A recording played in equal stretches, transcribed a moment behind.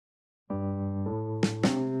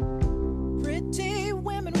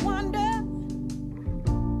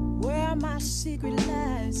my secret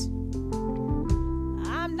lies.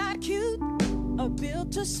 I'm not cute or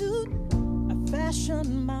built to suit a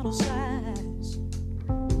fashion model size.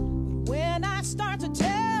 But when I start to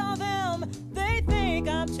tell them, they think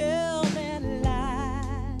I'm telling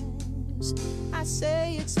lies. I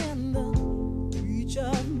say it's in the reach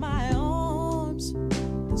of my arms,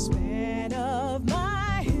 the span of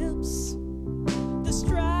my hips, the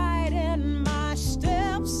stride in my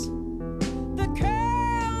steps, the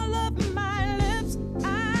curl of my lips.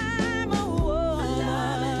 I'm a woman.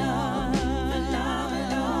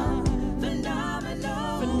 Phenomenal,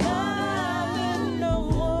 phenomenal,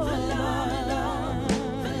 phenomenal,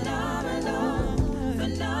 phenomenal,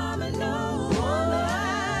 phenomenal woman.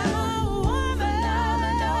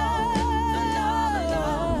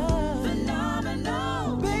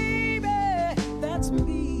 Phenomenal, baby, that's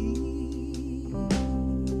me.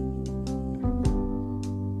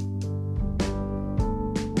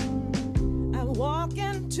 Walk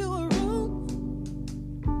into a room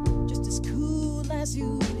just as cool as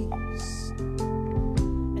you please,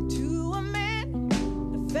 and to a man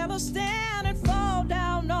the fellows stand and fall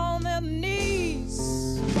down on their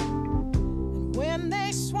knees. And when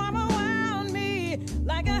they swarm around me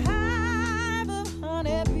like a hive of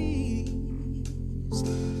honeybees,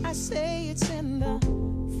 I say it's in the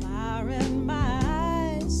fire in my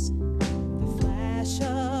eyes, the flash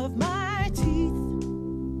of my teeth,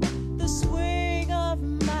 the swing of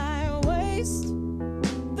my waist,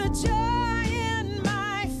 the joy in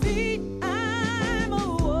my feet. I'm a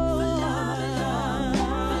woman.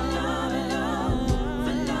 Phenomenal,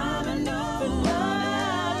 phenomenal,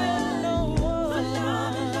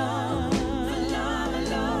 phenomenal,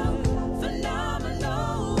 phenomenal,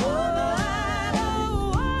 phenomenal woman.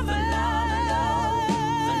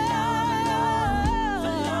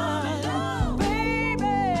 Phenomenal,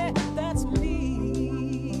 baby, that's me.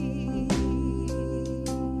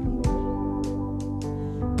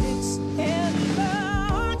 It's in the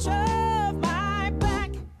arch of my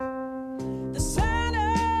back, the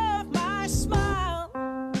center of my smile,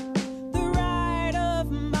 the right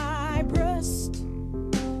of my breast,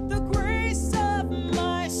 the grace of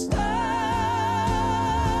my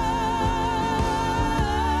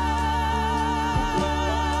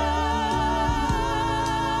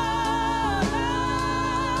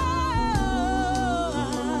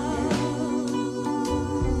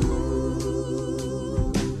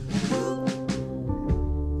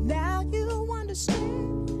Now you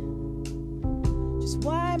understand just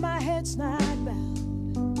why my head's not bowed.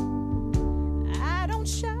 I don't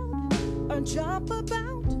shout or jump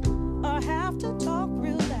about or have to talk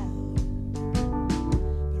real loud.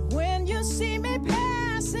 But when you see me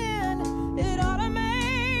passing, it ought to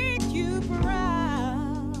make you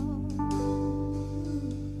proud.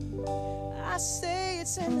 I say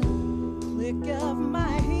it's in the click of my